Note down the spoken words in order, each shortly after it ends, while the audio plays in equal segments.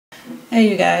Hey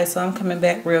you guys, so I'm coming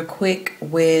back real quick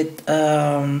with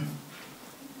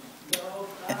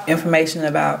information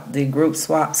about the group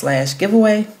swap /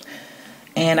 giveaway,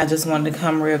 and I just wanted to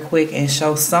come real quick and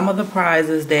show some of the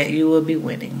prizes that you will be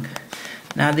winning.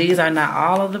 Now these are not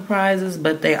all of the prizes,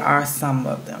 but they are some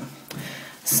of them.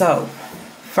 So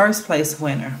first place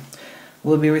winner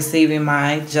will be receiving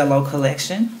my Jello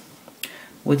collection,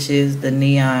 which is the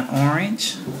neon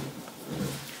orange,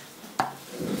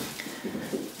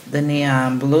 the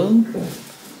neon blue,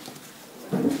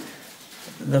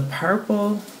 the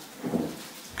purple,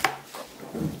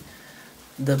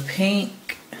 the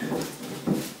pink,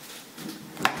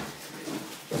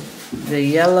 the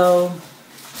yellow,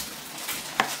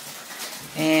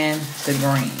 and the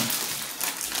green.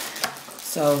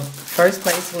 So first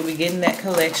place will be getting that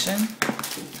collection.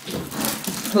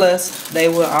 Plus they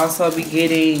will also be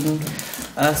getting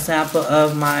a sample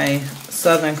of my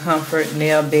Southern Comfort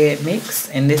nail bed mix,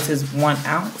 and this is 1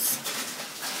 ounce.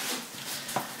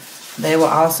 They will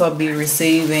also be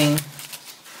receiving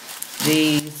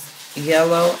these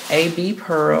yellow AB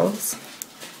pearls,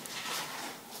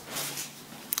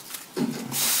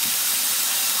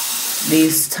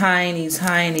 these tiny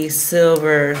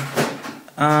silver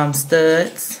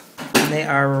studs. They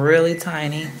are really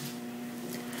tiny.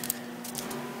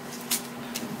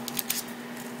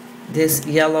 This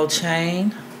yellow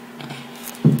chain,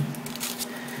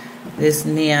 this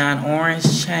neon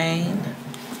orange chain,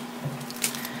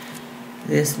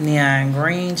 this neon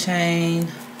green chain,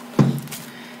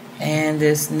 and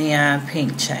this neon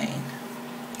pink chain.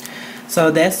 So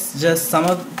that's just some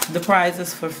of the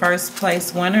prizes for first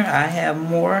place winner. I have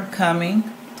more coming,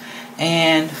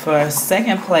 and for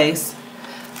second place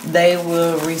they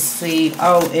will receive,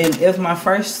 and if my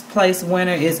first place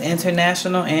winner is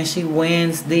international and she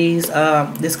wins these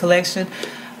this collection,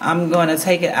 I'm going to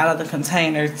take it out of the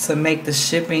container to make the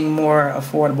shipping more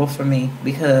affordable for me,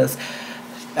 because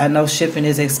I know shipping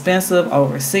is expensive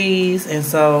overseas, and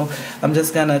so I'm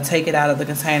just going to take it out of the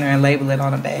container and label it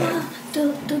on a bag.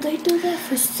 Do they do that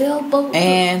for sailboat?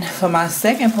 And for my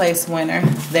second place winner,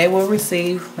 they will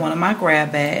receive one of my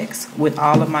grab bags with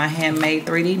all of my handmade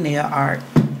 3D nail art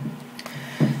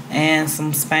and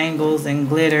some spangles and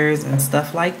glitters and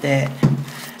stuff like that.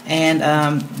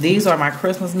 And these are my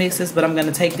Christmas mixes, but I'm going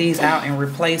to take these out and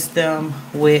replace them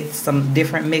with some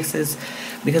different mixes,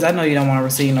 because I know you don't want to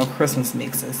receive no Christmas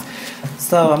mixes.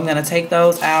 So I'm going to take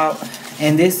those out,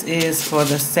 and this is for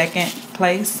the second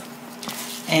place.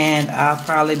 And I'll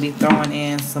probably be throwing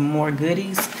in some more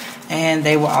goodies, and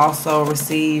they will also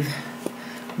receive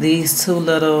these 2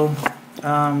 little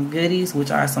goodies,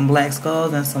 which are some black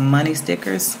skulls and some money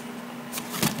stickers.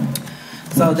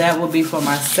 So that will be for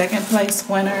my second place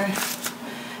winner,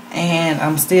 and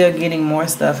I'm still getting more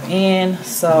stuff in.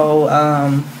 So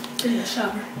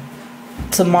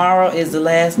tomorrow is the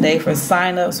last day for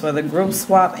sign-ups for the group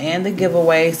swap and the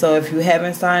giveaway. So if you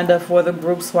haven't signed up for the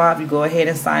group swap, you go ahead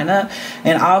and sign up.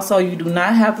 And also, you do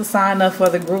not have to sign up for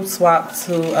the group swap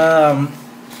to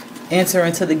enter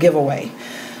into the giveaway,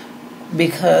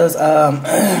 because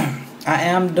I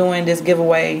am doing this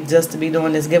giveaway just to be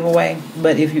doing this giveaway.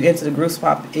 But if you enter the group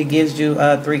swap, it gives you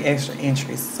 3 extra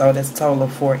entries. So that's a total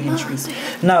of 4 entries.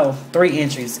 No, 3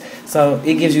 entries. So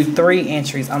it gives you 3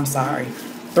 entries. I'm sorry,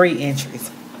 3 entries.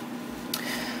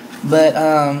 But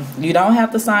you don't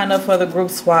have to sign up for the group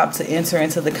swap to enter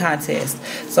into the contest.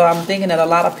 So I'm thinking that a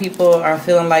lot of people are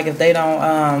feeling like if they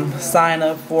don't sign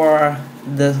up for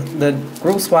the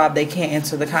group swap, they can't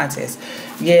enter the contest.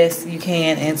 Yes, you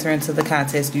can enter into the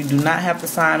contest. You do not have to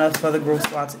sign up for the group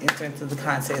swap to enter into the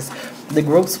contest. The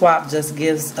group swap just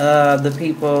gives the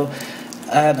people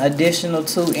an additional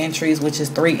 2 entries, which is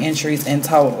 3 entries in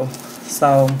total.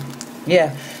 So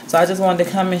yeah, so I just wanted to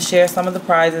come and share some of the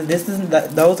prizes.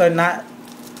 Those are not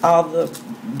all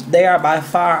they are by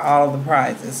far all of the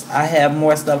prizes. I have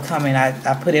more stuff coming. I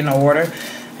put in an order,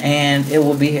 and it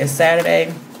will be here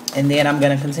Saturday, and then I'm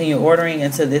going to continue ordering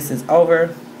until this is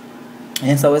over.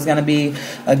 And so it's going to be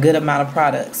a good amount of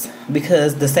products,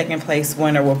 because the second place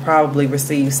winner will probably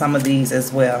receive some of these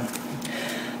as well.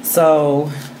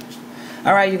 So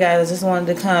alright you guys, I just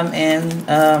wanted to come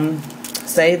and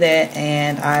say that,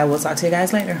 and I will talk to you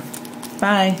guys later.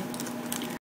 Bye.